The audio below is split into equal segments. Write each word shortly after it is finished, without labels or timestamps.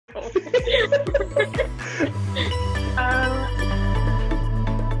Um,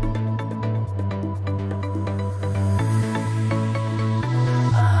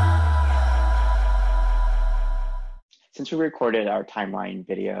 Since we recorded our timeline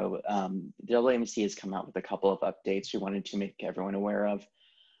video, the AAMC has come out with a couple of updates we wanted to make everyone aware of.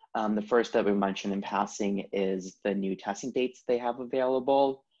 The first that we mentioned in passing is the new testing dates they have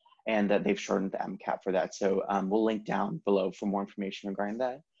available, and that they've shortened the MCAT for that. So we'll link down below for more information regarding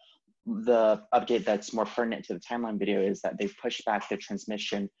that. The update that's more pertinent to the timeline video is that they've pushed back the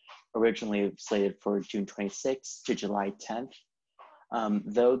transmission originally slated for June 26th to July 10th.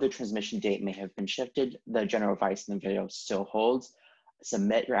 Though the transmission date may have been shifted, the general advice in the video still holds.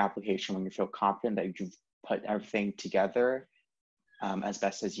 Submit your application when you feel confident that you've put everything together as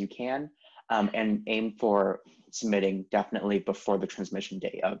best as you can, and aim for submitting definitely before the transmission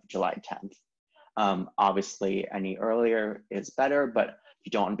date of July 10th. Obviously, any earlier is better, but you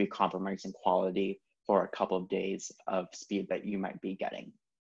don't want to be compromising quality for a couple of days of speed that you might be getting.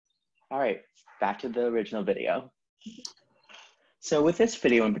 All right, back to the original video. So with this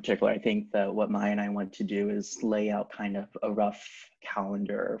video in particular, I think that what Maya and I want to do is lay out kind of a rough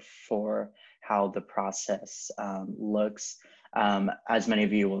calendar for how the process looks. As many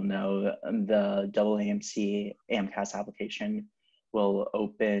of you will know, the AAMC AMCAS application will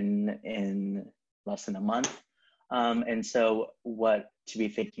open in less than a month. And so what to be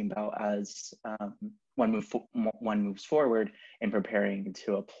thinking about as one moves forward in preparing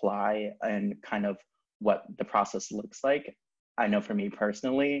to apply and kind of what the process looks like. I know for me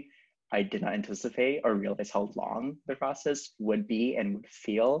personally, I did not anticipate or realize how long the process would be and would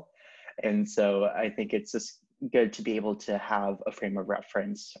feel. And so I think it's just good to be able to have a frame of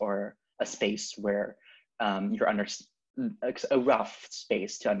reference or a space where you're a rough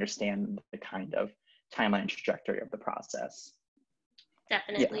space to understand the kind of timeline trajectory of the process.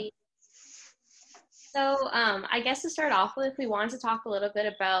 Definitely. Yeah. So I guess to start off with, we wanted to talk a little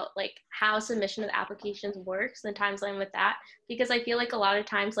bit about like how submission of applications works and the timeline with that, because I feel like a lot of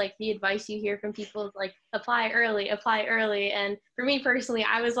times like the advice you hear from people is like apply early. And for me personally,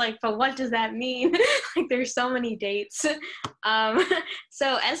 I was like, but what does that mean? Like there's so many dates.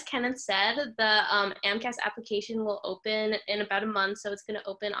 So as Kenneth said, the AMCAS application will open in about a month. So it's going to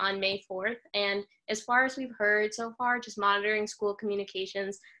open on May 4th. And as far as we've heard so far, just monitoring school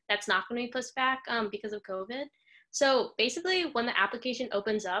communications, that's not going to be pushed back because of COVID. So basically when the application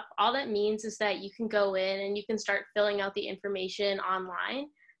opens up, all that means is that you can go in and you can start filling out the information online,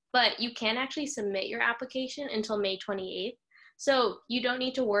 but you can't actually submit your application until May 28th. So you don't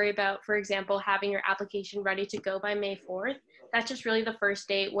need to worry about, for example, having your application ready to go by May 4th. That's just really the first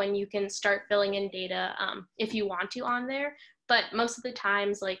date when you can start filling in data if you want to on there. But most of the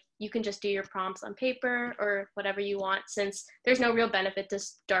times, like you can just do your prompts on paper or whatever you want, since there's no real benefit to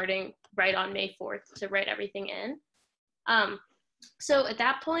starting right on May 4th to write everything in. So at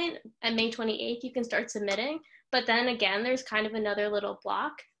that point, at May 28th, you can start submitting. But then again, there's kind of another little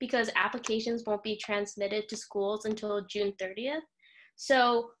block because applications won't be transmitted to schools until June 30th.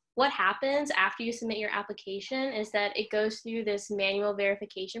 So what happens after you submit your application is that it goes through this manual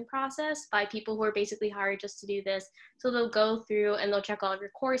verification process by people who are basically hired just to do this. So they'll go through and they'll check all of your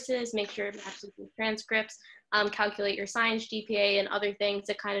courses, make sure it matches your transcripts, calculate your science GPA and other things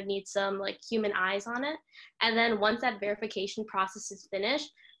that kind of need some like human eyes on it. And then once that verification process is finished,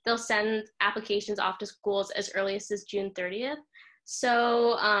 they'll send applications off to schools as early as June 30th.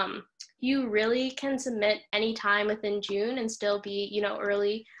 So you really can submit any time within June and still be, you know,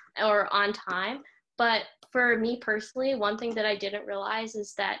 early or on time. But for me personally, one thing that I didn't realize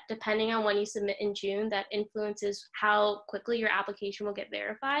is that depending on when you submit in June, that influences how quickly your application will get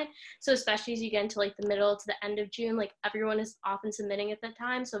verified. So especially as you get into like the middle to the end of June, like everyone is often submitting at that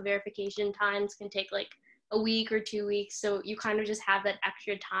time. So verification times can take like a week or 2 weeks. So you kind of just have that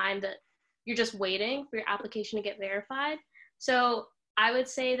extra time that you're just waiting for your application to get verified. So I would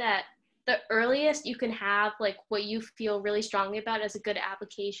say that the earliest you can have like what you feel really strongly about as a good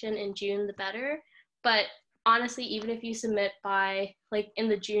application in June, the better. But honestly, even if you submit by like in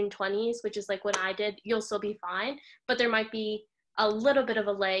the June 20s, which is like when I did, you'll still be fine. But there might be a little bit of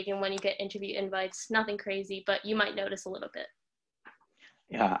a lag in when you get interview invites, nothing crazy, but you might notice a little bit.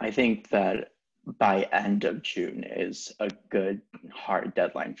 Yeah, I think that by end of June is a good hard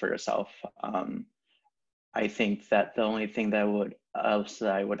deadline for yourself. I think that the only thing that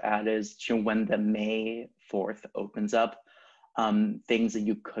I would add is to when the May 4th opens up, things that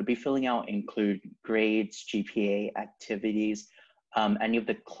you could be filling out include grades, GPA, activities, any of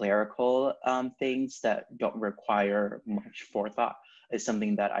the clerical things that don't require much forethought is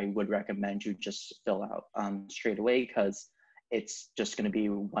something that I would recommend you just fill out straight away, because it's just going to be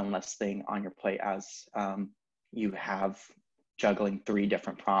one less thing on your plate as you have juggling 3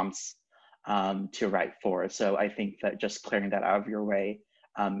 different prompts to write for. So I think that just clearing that out of your way,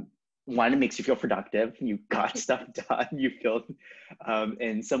 one, it makes you feel productive. You got stuff done. You filled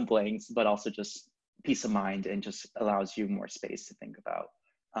in some blanks, but also just peace of mind, and just allows you more space to think about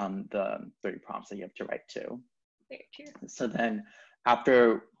the 30 prompts that you have to write to. Very true. So then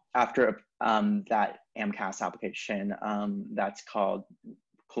after that AMCAS application, that's called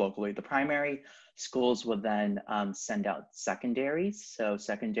colloquially the primary, schools will then send out secondaries. So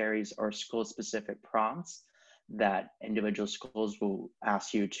secondaries are school-specific prompts that individual schools will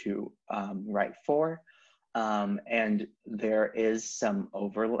ask you to write for. And there is some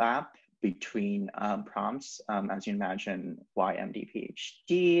overlap between prompts, as you imagine, YMD,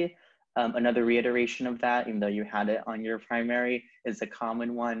 PhD. Another reiteration of that, even though you had it on your primary, is a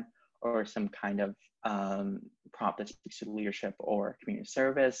common one, or some kind of prompt that speaks to leadership or community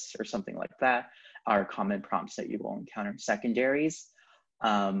service or something like that, are common prompts that you will encounter in secondaries.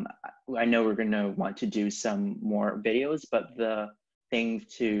 I know we're going to want to do some more videos, but the thing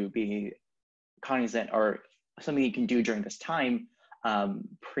to be cognizant, or something you can do during this time,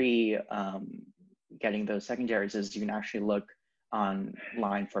 pre getting those secondaries, is you can actually look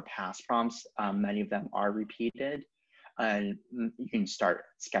online for past prompts. Many of them are repeated, and you can start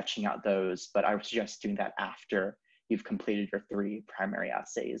sketching out those, but I would suggest doing that after you've completed your 3 primary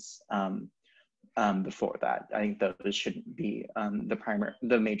essays. Before that, I think those shouldn't be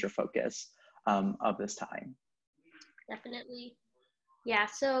the major focus of this time. Definitely. Yeah,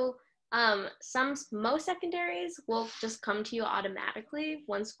 so most secondaries will just come to you automatically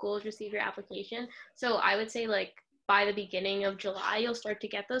once schools receive your application. So I would say like by the beginning of July, you'll start to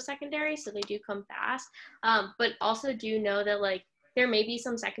get those secondaries, so they do come fast. But also do know that like there may be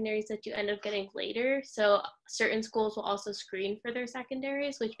some secondaries that you end up getting later. So certain schools will also screen for their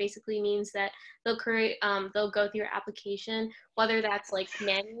secondaries, which basically means that they'll go through your application, whether that's like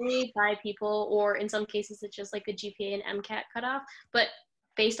manually by people, or in some cases it's just like the GPA and MCAT cutoff. But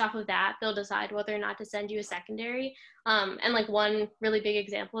based off of that, they'll decide whether or not to send you a secondary. And like one really big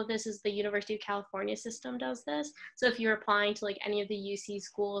example of this is the University of California system does this. So if you're applying to like any of the UC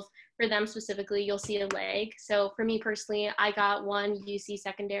schools, for them specifically, you'll see a lag. So for me personally, I got one UC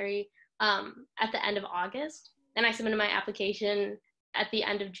secondary at the end of August, and I submitted my application at the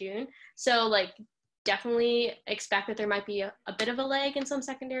end of June. So like definitely expect that there might be a bit of a lag in some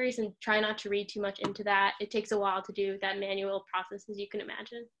secondaries, and try not to read too much into that. It takes a while to do that manual process, as you can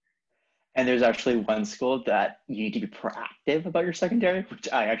imagine. And there's actually one school that you need to be proactive about your secondary, which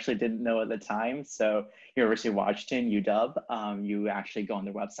I actually didn't know at the time. So University of Washington, UW, you actually go on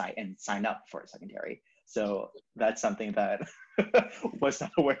their website and sign up for a secondary. So that's something that was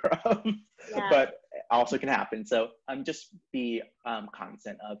not aware of, Yeah. but also can happen. So just be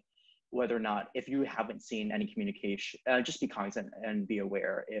cognizant of whether or not, if you haven't seen any communication, just be cognizant and be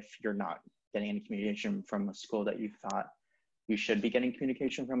aware if you're not getting any communication from a school that you thought you should be getting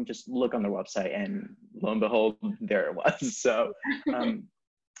communication from. Just look on their website, and lo and behold, there it was. So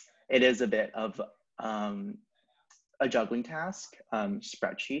it is a bit of a juggling task.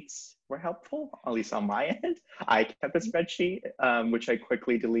 Spreadsheets were helpful, at least on my end. I kept a spreadsheet, which I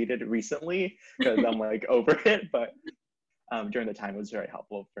quickly deleted recently because I'm like over it, but during the time it was very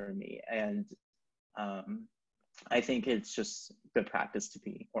helpful for me. And I think it's just good practice to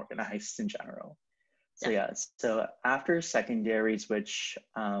be organized in general. So yeah, so after secondaries, which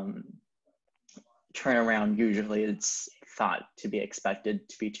turnaround usually it's thought to be expected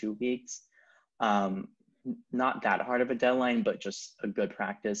to be 2 weeks. Not that hard of a deadline, but just a good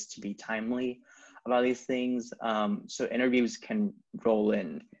practice to be timely about these things. So interviews can roll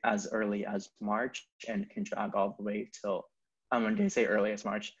in as early as March and can drag all the way till, when I say early as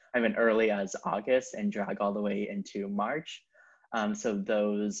March, I mean early as August and drag all the way into March. So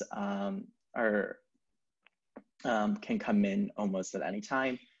those can come in almost at any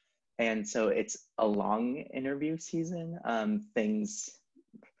time. And so it's a long interview season. Things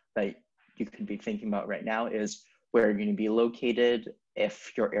that you could be thinking about right now is where you're going to be located.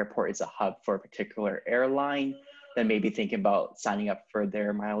 If your airport is a hub for a particular airline, then maybe thinking about signing up for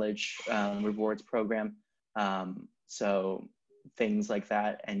their mileage rewards program. So things like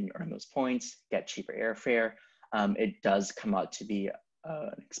that, and you earn those points, get cheaper airfare. It does come out to be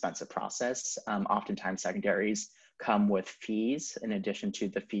an expensive process. Oftentimes secondaries come with fees in addition to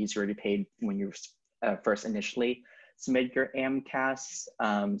the fees you already paid when you first initially submit your AMCAS.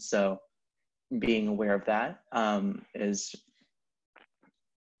 So being aware of that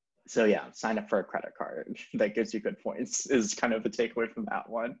so yeah, sign up for a credit card that gives you good points is kind of the takeaway from that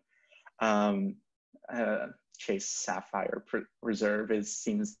one. Chase Sapphire Reserve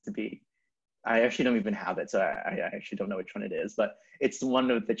seems to be, I actually don't even have it, so I actually don't know which one it is, but it's one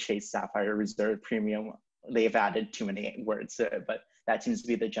of the Chase Sapphire Reserve Premium. They've added too many words to it, but that seems to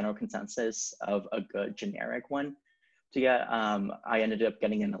be the general consensus of a good generic one to get. I ended up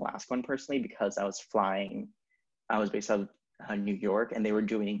getting an Alaska one personally because I was based out of New York, and they were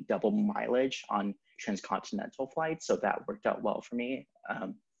doing double mileage on transcontinental flights, so that worked out well for me.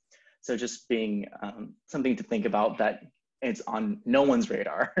 So just being something to think about, that it's on no one's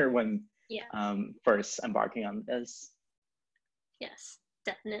radar when first embarking on this. Yes,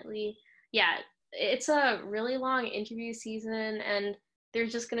 definitely. Yeah, it's a really long interview season, and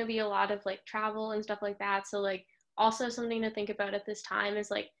there's just going to be a lot of like travel and stuff like that. So like also something to think about at this time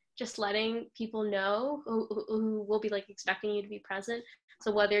is like just letting people know who will be like expecting you to be present.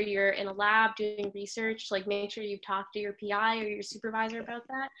 So whether you're in a lab doing research, like make sure you've talked to your PI or your supervisor about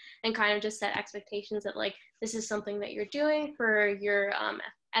that, and kind of just set expectations that like this is something that you're doing for your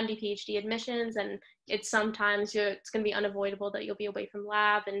MD PhD admissions, and it's sometimes it's going to be unavoidable that you'll be away from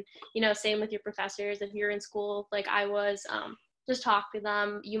lab. And same with your professors. If you're in school like I was, just talk to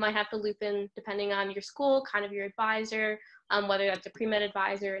them. You might have to loop in, depending on your school, kind of your advisor, whether that's a pre-med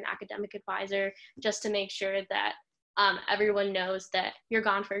advisor, an academic advisor, just to make sure that everyone knows that you're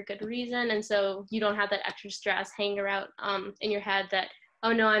gone for a good reason. And so you don't have that extra stress hanging around in your head that,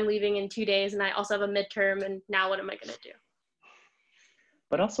 oh no, I'm leaving in 2 days and I also have a midterm and now what am I going to do?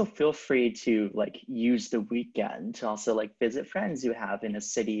 But also feel free to like use the weekend to also like visit friends you have in a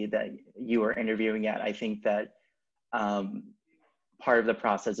city that you are interviewing at. I think that part of the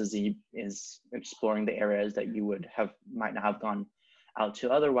process is exploring the areas that you might not have gone out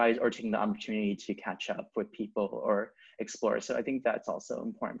to otherwise, or taking the opportunity to catch up with people or explore. So I think that's also an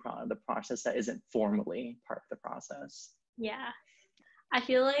important part of the process that isn't formally part of the process. Yeah. I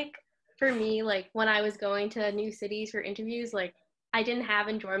feel like for me, like when I was going to new cities for interviews, like I didn't have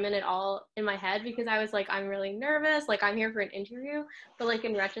enjoyment at all in my head because I was like, I'm really nervous, like I'm here for an interview. But like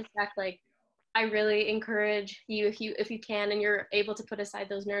in retrospect, like I really encourage you, if you can and you're able to put aside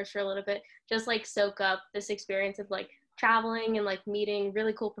those nerves for a little bit, just like soak up this experience of like traveling and like meeting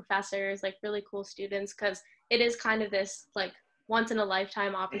really cool professors, like really cool students, because it is kind of this like once in a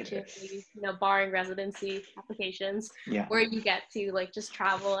lifetime opportunity, barring residency applications, where you get to like just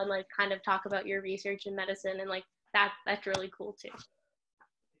travel and like kind of talk about your research in medicine, and like that's really cool too.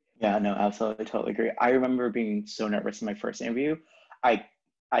 Yeah, no, absolutely, totally agree. I remember being so nervous in my first interview.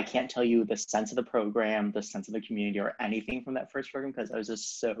 I can't tell you the sense of the program, the sense of the community, or anything from that first program because I was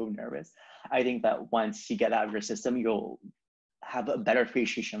just so nervous. I think that once you get out of your system, you'll have a better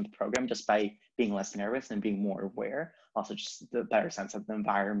appreciation of the program just by being less nervous and being more aware. Also, just the better sense of the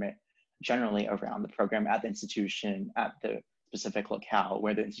environment generally around the program at the institution, at the specific locale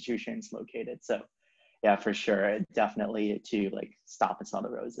where the institution is located. So yeah, for sure. Definitely to like stop and smell the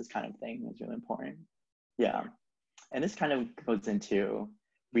roses kind of thing is really important. Yeah. And this kind of goes into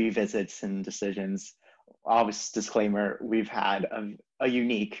revisits and decisions. Obvious disclaimer, we've had a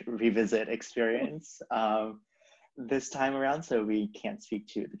unique revisit experience this time around, so we can't speak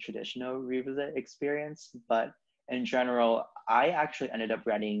to the traditional revisit experience. But in general, I actually ended up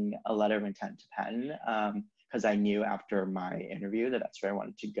writing a letter of intent to pen because I knew after my interview that that's where I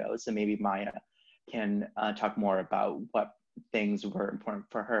wanted to go. So maybe Maya can talk more about what things were important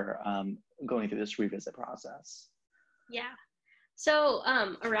for her going through this revisit process. Yeah. So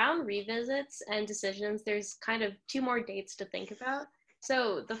around revisits and decisions, there's kind of 2 more dates to think about.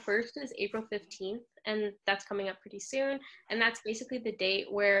 So the first is April 15th, and that's coming up pretty soon. And that's basically the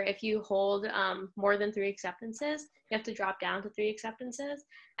date where if you hold more than 3 acceptances, you have to drop down to 3 acceptances.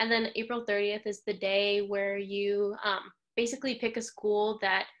 And then April 30th is the day where you basically pick a school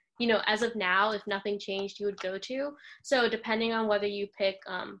that, as of now, if nothing changed, you would go to. So depending on whether you pick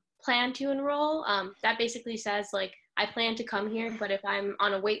plan to enroll, that basically says like, I plan to come here, but if I'm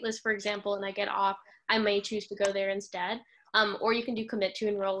on a wait list, for example, and I get off, I may choose to go there instead. Or you can do commit to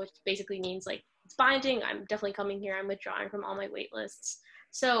enroll, which basically means like it's binding. I'm definitely coming here. I'm withdrawing from all my wait lists.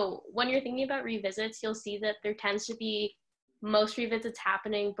 So when you're thinking about revisits, you'll see that there tends to be most revisits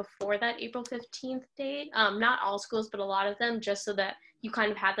happening before that April 15th date. Not all schools, but a lot of them, just so that you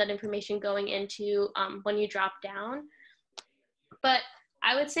kind of have that information going into when you drop down. But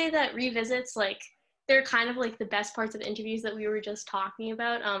I would say that revisits, like, they're kind of like the best parts of interviews that we were just talking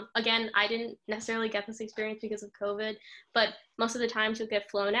about. Again, I didn't necessarily get this experience because of COVID, but most of the times you'll get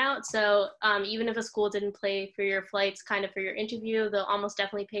flown out. So even if a school didn't pay for your flights kind of for your interview, they'll almost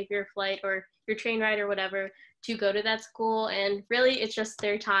definitely pay for your flight or your train ride or whatever to go to that school. And really it's just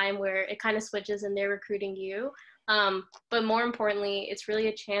their time where it kind of switches and they're recruiting you. But more importantly, it's really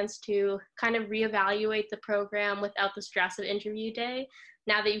a chance to kind of reevaluate the program without the stress of interview day.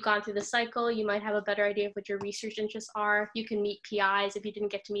 Now that you've gone through the cycle, you might have a better idea of what your research interests are. You can meet PIs if you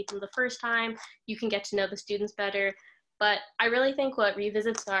didn't get to meet them the first time. You can get to know the students better. But I really think what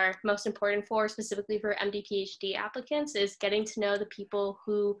revisits are most important for, specifically for MD PhD applicants, is getting to know the people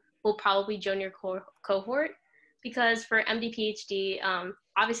who will probably join your cohort. Because for MD PhD,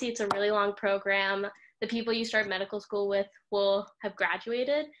 obviously it's a really long program. The people you start medical school with will have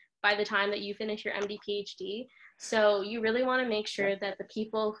graduated by the time that you finish your MD PhD. So you really want to make sure that the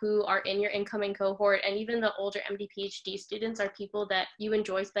people who are in your incoming cohort and even the older MD PhD students are people that you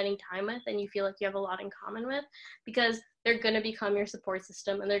enjoy spending time with and you feel like you have a lot in common with, because they're going to become your support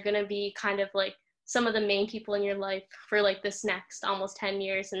system and they're going to be kind of like some of the main people in your life for like this next almost 10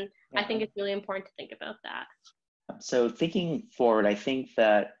 years. And I think it's really important to think about that. So thinking forward, I think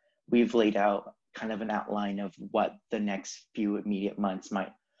that we've laid out kind of an outline of what the next few immediate months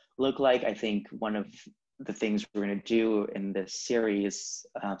might look like. I think one of the things we're going to do in this series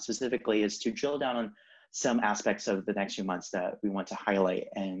specifically is to drill down on some aspects of the next few months that we want to highlight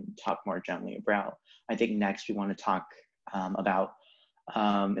and talk more generally about. I think next we want to talk about,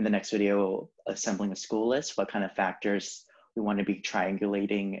 in the next video, assembling a school list, what kind of factors we want to be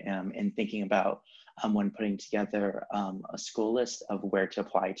triangulating and thinking about when putting together a school list of where to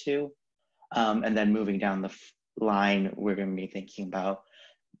apply to. And then moving down the line, we're going to be thinking about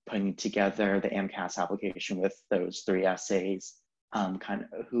putting together the AMCAS application with those 3 essays. Kind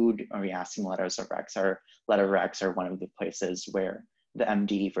of who are we asking letters of recs? Our letter of recs are one of the places where the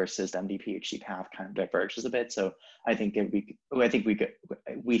MD versus the MD PhD path kind of diverges a bit. So I think we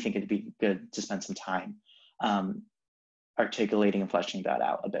think it'd be good to spend some time articulating and fleshing that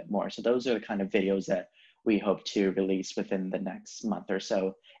out a bit more. So those are the kind of videos that we hope to release within the next month or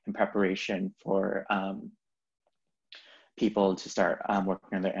so in preparation for people to start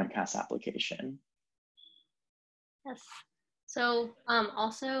working on their AMCAS application. Yes. So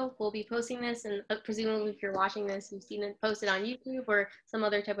also we'll be posting this, and presumably if you're watching this, you've seen it posted on YouTube or some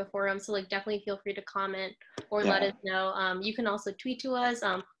other type of forum. So like definitely feel free to comment or let us know. You can also tweet to us.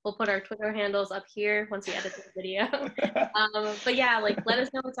 We'll put our Twitter handles up here once we edit the video. But yeah, like let us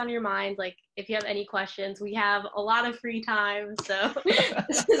know what's on your mind. Like if you have any questions, we have a lot of free time. So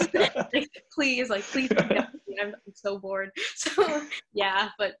please. I'm so bored. So yeah,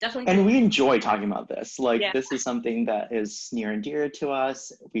 but definitely. And we enjoy talking about this. Like this is something that is near and dear to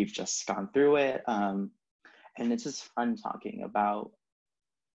us. We've just gone through it. And it's just fun talking about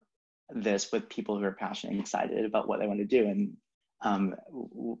this with people who are passionate and excited about what they want to do. And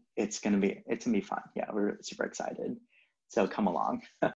it's gonna be fun. Yeah, we're super excited. So come along.